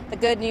 The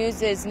good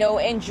news is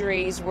no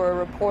injuries were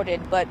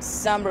reported, but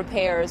some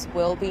repairs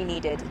will be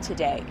needed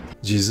today.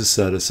 Jesus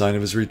said a sign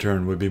of his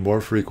return would be more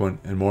frequent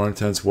and more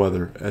intense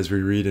weather, as we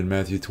read in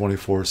Matthew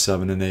 24,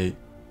 7 and 8.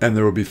 And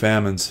there will be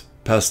famines,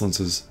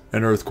 pestilences,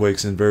 and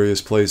earthquakes in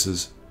various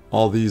places.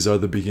 All these are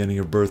the beginning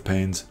of birth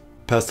pains.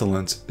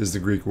 Pestilence is the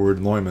Greek word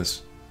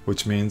loimus,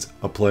 which means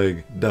a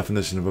plague.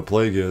 Definition of a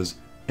plague is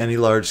any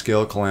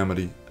large-scale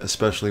calamity,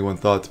 especially when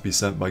thought to be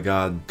sent by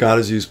God. God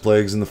has used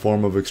plagues in the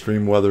form of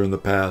extreme weather in the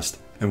past,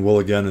 and will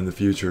again in the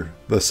future.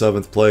 The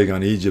seventh plague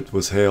on Egypt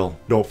was hail.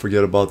 Don't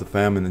forget about the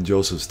famine in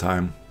Joseph's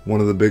time. One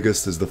of the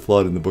biggest is the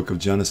flood in the book of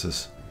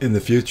Genesis. In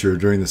the future,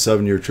 during the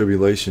 7-year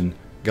tribulation,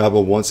 God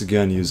will once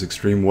again use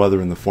extreme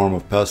weather in the form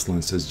of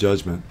pestilence as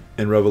judgment.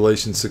 In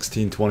Revelation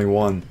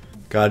 16:21,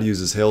 God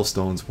uses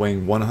hailstones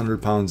weighing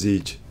 100 pounds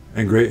each,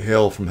 and great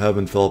hail from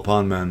heaven fell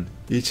upon men,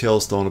 each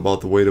hailstone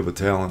about the weight of a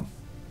talent.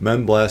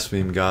 Men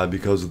blasphemed God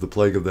because of the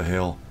plague of the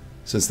hail,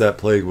 since that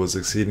plague was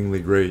exceedingly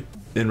great.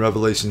 In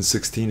Revelation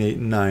 16:8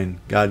 and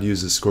 9, God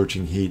uses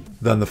scorching heat.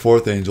 Then the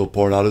fourth angel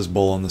poured out his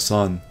bowl on the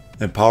sun,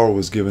 and power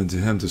was given to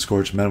him to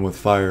scorch men with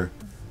fire,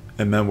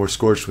 and men were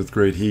scorched with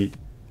great heat.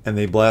 And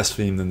they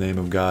blasphemed the name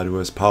of God who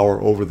has power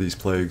over these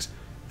plagues,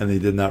 and they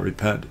did not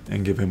repent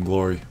and give him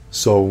glory.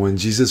 So when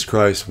Jesus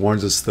Christ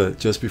warns us that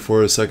just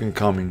before his second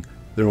coming,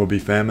 there will be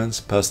famines,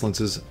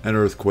 pestilences, and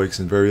earthquakes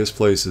in various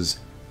places,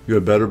 you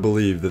had better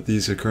believe that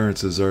these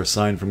occurrences are a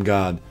sign from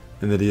God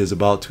and that he is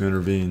about to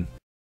intervene.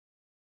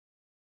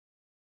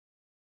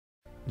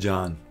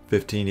 John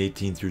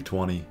 15:18 through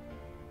 20.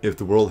 If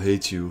the world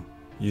hates you,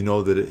 you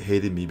know that it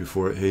hated me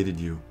before it hated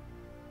you.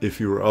 If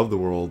you were of the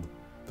world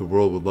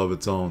would love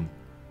its own.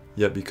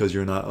 Yet because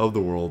you're not of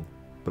the world,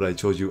 but I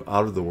chose you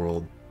out of the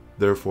world,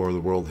 therefore the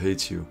world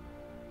hates you.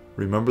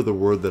 Remember the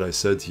word that I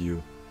said to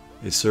you,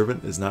 a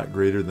servant is not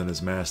greater than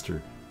his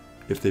master.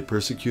 If they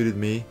persecuted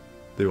me,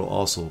 they will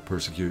also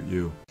persecute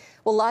you.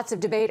 Well, lots of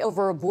debate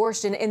over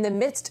abortion in the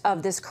midst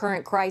of this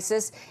current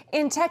crisis.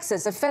 In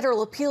Texas, a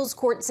federal appeals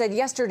court said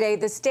yesterday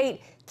the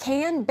state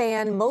can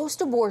ban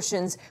most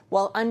abortions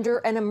while under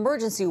an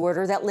emergency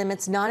order that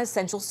limits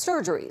non-essential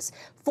surgeries.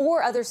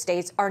 4 other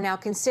states are now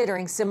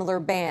considering similar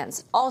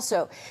bans.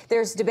 Also,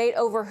 there's debate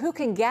over who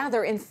can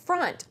gather in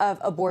front of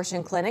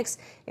abortion clinics.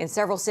 In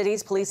several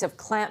cities, police have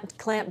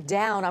clamped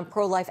down on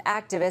pro-life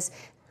activists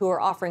who are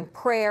offering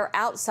prayer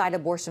outside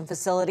abortion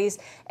facilities.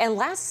 And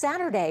last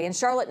Saturday in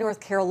Charlotte,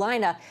 North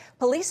Carolina,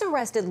 police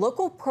arrested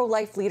local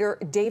pro-life leader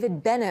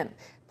David Benham.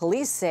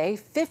 Police say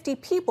 50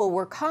 people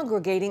were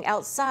congregating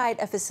outside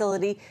a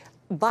facility,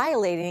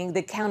 violating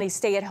the county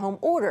stay-at-home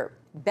order.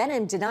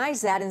 Benham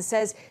denies that and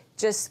says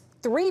just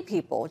 3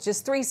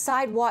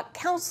 sidewalk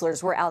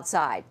counselors were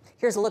outside.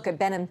 Here's a look at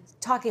Benham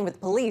talking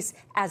with police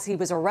as he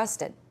was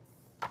arrested.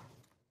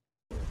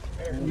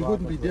 We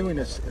wouldn't be doing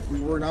this if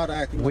we were not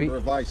acting under the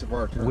advice of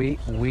our attorney.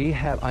 We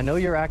have, I know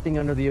you're acting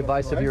under the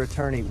advice of your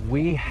attorney.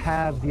 We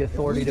have the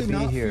authority to be here.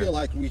 We did not feel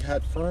like we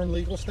had firm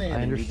legal standing.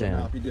 I understand. We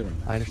would not be doing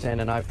this. I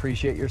understand, and I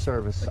appreciate your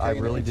service. Okay, I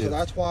really do. So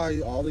that's why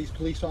all these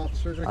police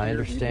officers are here. I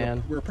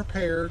understand. We're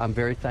prepared. I'm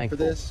very thankful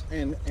for this,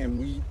 and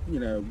we, you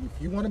know,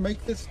 if you want to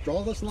make this,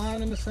 draw this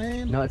line in the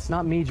sand. No, it's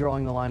not me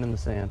drawing the line in the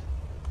sand.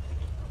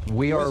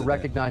 We are a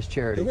recognized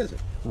charity. Who is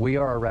it? We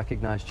are a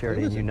recognized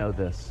charity, and you know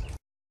this.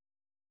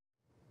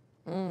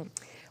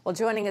 Well,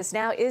 joining us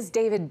now is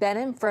David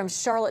Benham from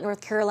Charlotte,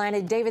 North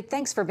Carolina. David,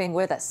 thanks for being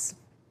with us.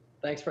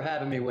 Thanks for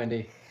having me,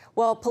 Wendy.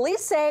 Well,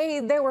 police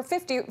say there were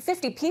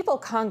 50 people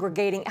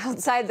congregating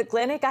outside the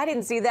clinic. I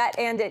didn't see that.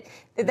 And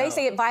they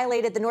say it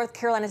violated the North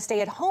Carolina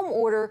stay-at-home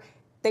order.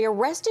 They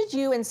arrested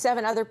you and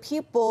 7 other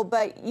people,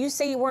 but you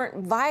say you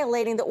weren't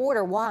violating the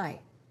order. Why?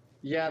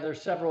 Yeah,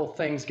 there's several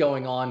things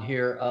going on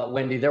here,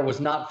 Wendy. There was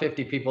not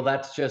 50 people.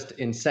 That's just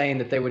insane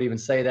that they would even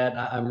say that.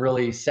 I'm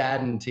really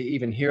saddened to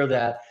even hear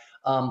that.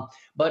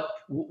 But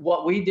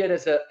what we did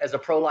as a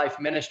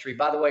pro-life ministry,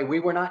 by the way, we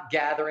were not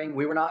gathering,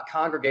 we were not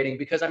congregating,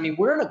 because I mean,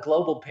 we're in a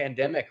global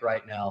pandemic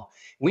right now.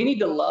 We need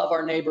to love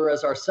our neighbor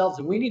as ourselves,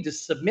 and we need to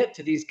submit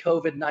to these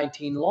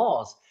COVID-19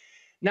 laws.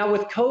 Now,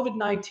 with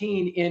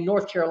COVID-19 in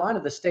North Carolina,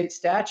 the state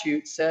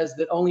statute says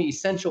that only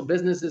essential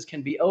businesses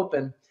can be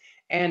open.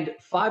 And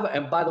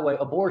by the way,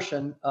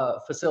 abortion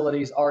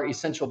facilities are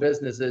essential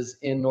businesses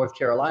in North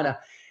Carolina.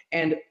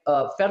 And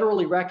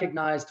federally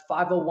recognized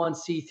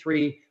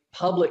 501c3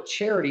 public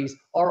charities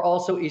are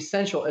also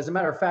essential. As a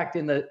matter of fact,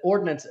 in the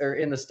ordinance or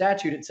in the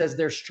statute, it says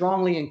they're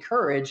strongly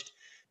encouraged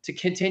to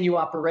continue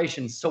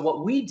operations. So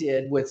what we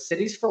did with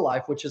Cities for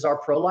Life, which is our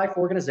pro-life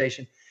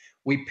organization,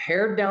 we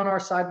pared down our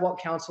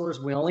sidewalk counselors.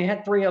 We only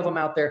had 3 of them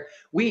out there.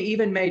 We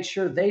even made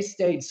sure they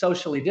stayed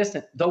socially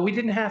distant, though we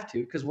didn't have to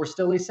because we're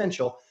still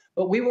essential.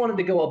 But we wanted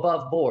to go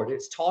above board.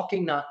 It's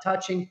talking, not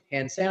touching,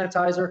 hand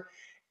sanitizer.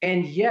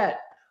 And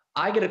yet,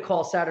 I get a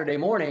call Saturday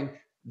morning.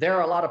 There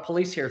are a lot of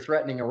police here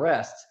threatening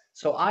arrests.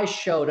 So I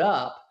showed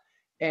up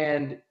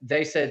and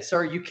they said,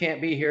 "Sir, you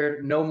can't be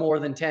here. No more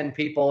than 10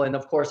 people." And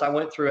of course, I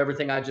went through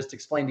everything I just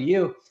explained to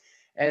you.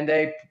 And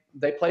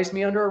they placed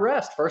me under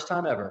arrest. First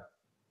time ever.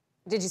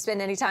 Did you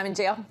spend any time in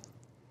jail?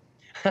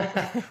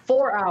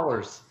 4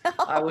 hours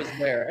I was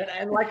there.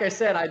 And like I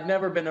said, I'd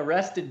never been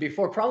arrested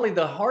before. Probably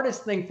the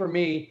hardest thing for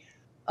me,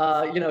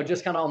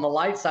 just kind of on the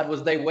light side,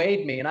 was they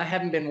weighed me. And I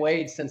haven't been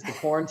weighed since the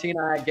quarantine.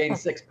 I gained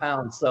 6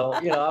 pounds. So,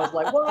 I was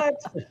like, what?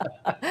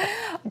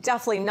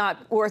 Definitely not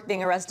worth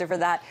being arrested for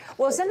that.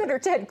 Well, Senator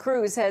Ted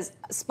Cruz has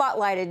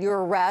spotlighted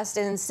your arrest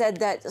and said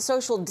that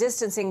social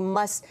distancing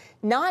must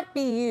not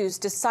be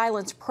used to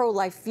silence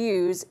pro-life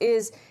views.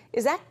 Is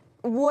that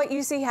what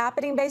you see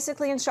happening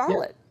basically in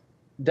Charlotte? Yeah.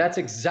 That's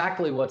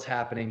exactly what's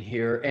happening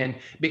here. And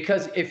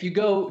because if you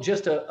go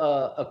just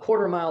a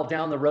quarter mile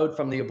down the road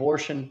from the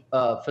abortion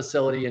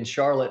facility in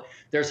Charlotte,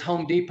 there's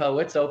Home Depot.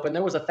 It's open.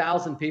 There was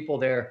 1,000 people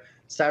there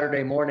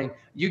Saturday morning.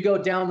 You go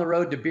down the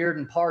road to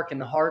Bearden Park in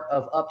the heart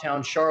of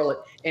uptown Charlotte,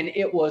 and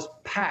it was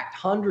packed.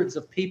 Hundreds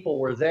of people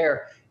were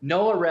there.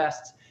 No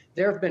arrests.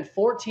 There have been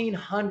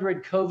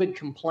 1,400 COVID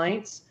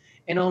complaints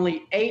and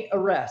only 8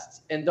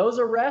 arrests. And those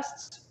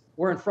arrests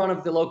were in front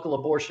of the local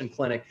abortion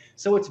clinic.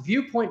 So it's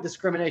viewpoint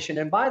discrimination.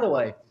 And by the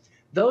way,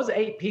 those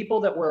 8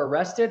 people that were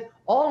arrested,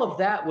 all of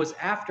that was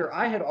after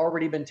I had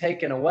already been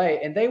taken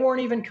away, and they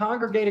weren't even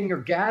congregating or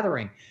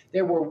gathering.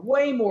 They were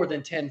way more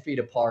than 10 feet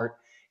apart.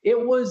 It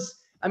was,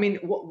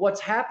 what's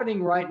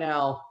happening right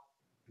now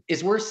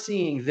is we're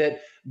seeing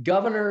that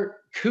Governor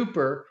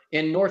Cooper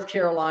in North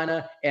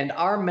Carolina and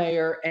our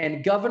mayor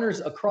and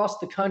governors across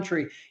the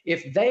country,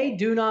 if they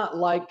do not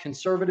like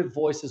conservative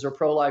voices or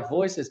pro-life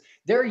voices,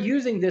 they're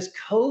using this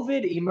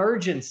COVID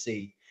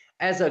emergency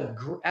as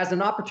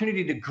an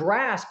opportunity to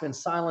grasp and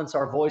silence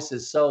our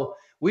voices. So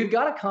we've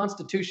got a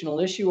constitutional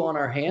issue on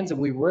our hands, and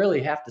we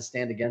really have to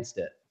stand against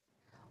it.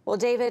 Well,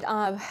 David,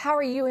 how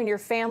are you and your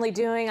family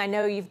doing? I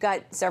know you've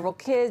got several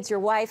kids, your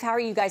wife. How are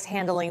you guys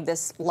handling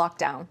this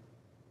lockdown?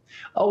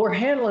 Oh, we're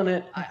handling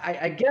it,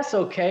 I guess,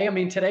 okay.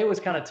 Today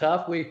was kind of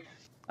tough.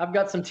 I've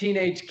got some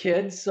teenage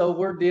kids, so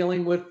we're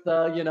dealing with,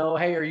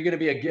 hey, are you going to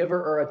be a giver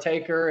or a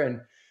taker,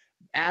 and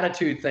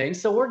attitude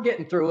things. So we're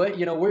getting through it.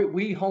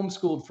 We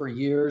homeschooled for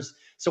years,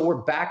 so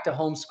we're back to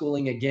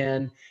homeschooling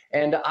again.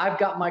 And I've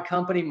got my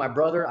company, my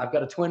brother, I've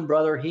got a twin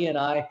brother. He and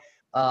I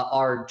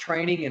are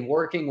training and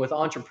working with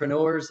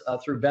entrepreneurs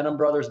through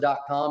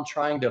BenhamBrothers.com,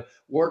 trying to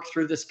work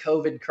through this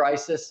COVID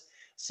crisis.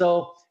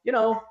 So,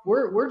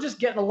 we're just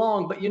getting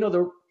along. But,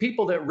 the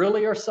people that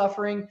really are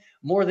suffering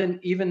more than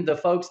even the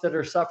folks that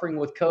are suffering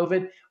with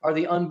COVID are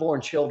the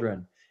unborn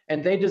children.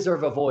 And they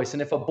deserve a voice.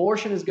 And if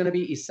abortion is going to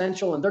be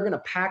essential and they're going to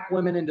pack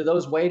women into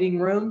those waiting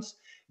rooms,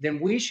 then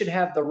we should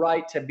have the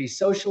right to be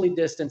socially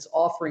distanced,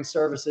 offering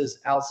services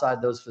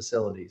outside those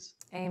facilities.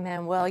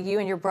 Amen. Well, you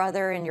and your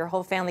brother and your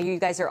whole family, you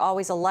guys are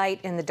always a light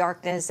in the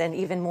darkness, and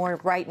even more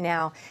right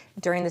now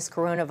during this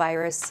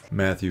coronavirus.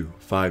 Matthew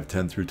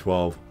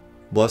 5:10-12.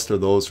 Blessed are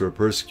those who are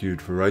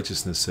persecuted for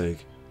righteousness'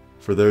 sake,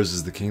 for theirs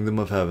is the kingdom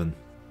of heaven.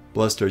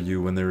 Blessed are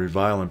you when they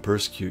revile and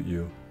persecute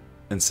you,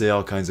 and say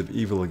all kinds of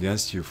evil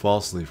against you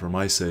falsely for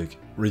my sake.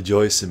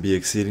 Rejoice and be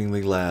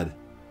exceedingly glad,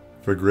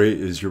 for great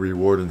is your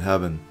reward in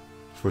heaven,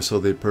 for so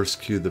they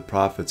persecuted the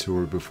prophets who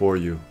were before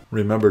you.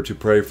 Remember to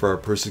pray for our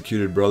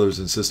persecuted brothers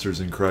and sisters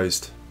in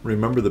Christ.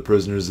 Remember the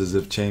prisoners as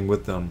if chained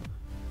with them,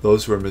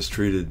 those who are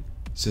mistreated,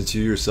 since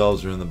you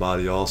yourselves are in the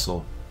body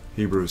also.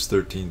 Hebrews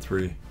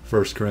 13:3.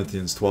 1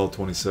 Corinthians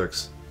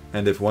 12:26.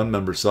 And if one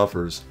member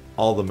suffers,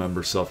 all the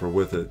members suffer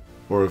with it.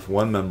 Or if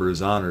one member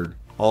is honored,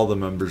 all the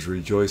members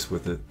rejoice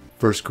with it.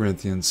 1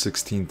 Corinthians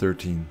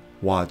 16:13.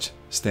 Watch,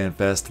 stand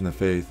fast in the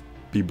faith,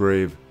 be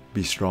brave,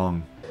 be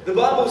strong. The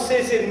Bible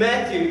says in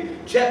Matthew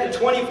chapter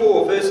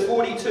 24 verse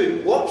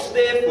 42, "Watch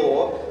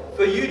therefore,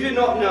 for you do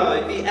not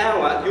know the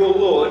hour your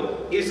Lord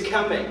is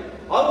coming."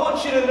 I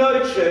want you to know,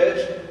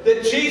 church,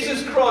 that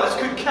Jesus Christ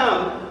could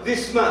come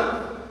this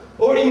month,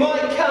 or he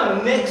might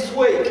come next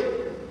week,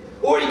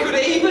 or he could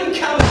even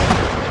come.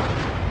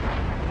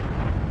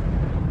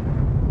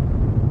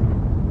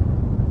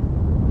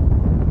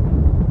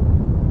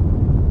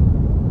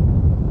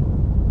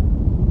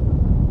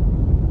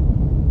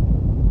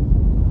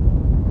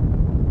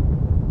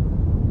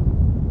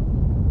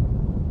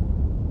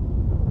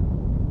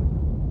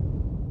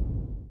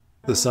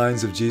 The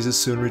signs of Jesus'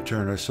 soon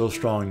return are so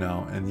strong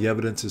now, and the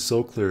evidence is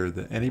so clear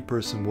that any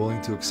person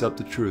willing to accept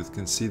the truth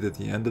can see that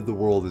the end of the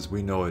world as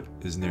we know it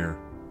is near.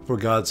 For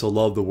God so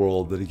loved the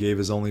world that he gave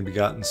his only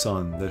begotten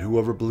Son, that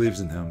whoever believes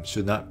in him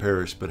should not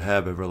perish but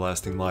have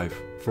everlasting life.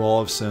 For all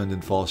have sinned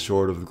and fall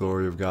short of the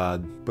glory of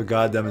God. But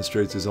God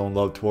demonstrates his own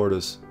love toward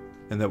us,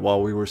 and that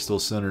while we were still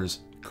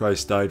sinners,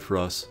 Christ died for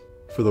us.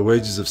 For the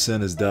wages of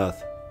sin is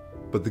death,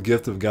 but the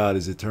gift of God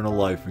is eternal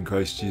life in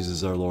Christ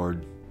Jesus our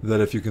Lord. That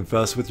if you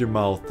confess with your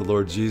mouth the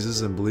Lord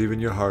Jesus and believe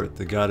in your heart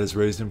that God has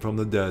raised him from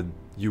the dead,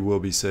 you will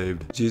be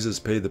saved. Jesus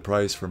paid the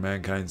price for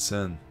mankind's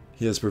sin.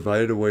 He has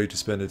provided a way to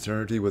spend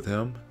eternity with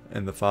him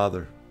and the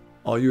Father.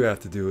 All you have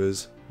to do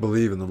is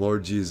believe in the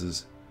Lord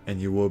Jesus,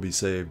 and you will be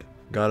saved.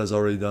 God has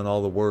already done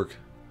all the work.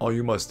 All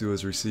you must do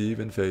is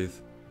receive in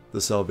faith the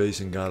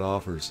salvation God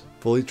offers.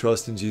 Fully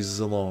trust in Jesus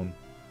alone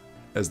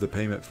as the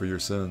payment for your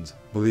sins.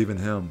 Believe in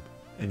him,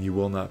 and you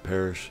will not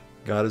perish.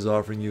 God is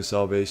offering you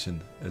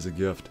salvation as a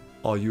gift.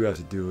 All you have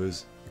to do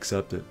is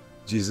accept it.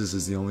 Jesus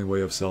is the only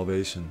way of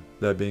salvation.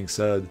 That being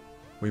said,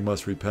 we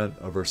must repent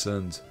of our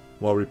sins.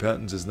 While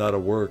repentance is not a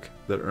work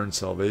that earns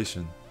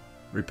salvation,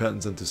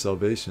 repentance unto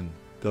salvation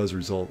does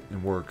result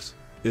in works.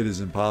 It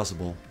is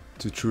impossible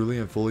to truly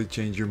and fully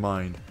change your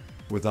mind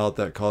without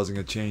that causing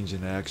a change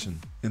in action.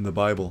 In the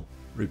Bible,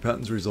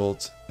 repentance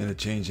results in a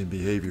change in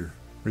behavior.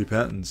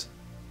 Repentance,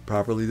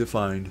 properly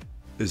defined,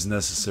 is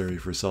necessary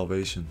for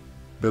salvation.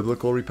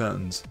 Biblical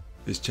repentance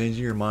is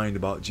changing your mind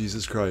about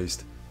Jesus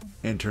Christ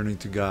and turning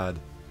to God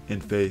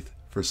in faith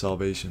for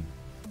salvation.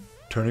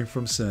 Turning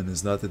from sin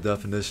is not the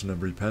definition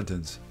of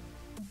repentance,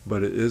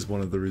 but it is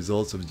one of the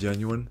results of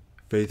genuine,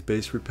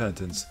 faith-based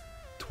repentance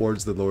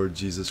towards the Lord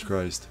Jesus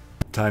Christ.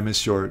 Time is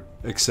short.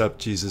 Accept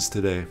Jesus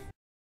today.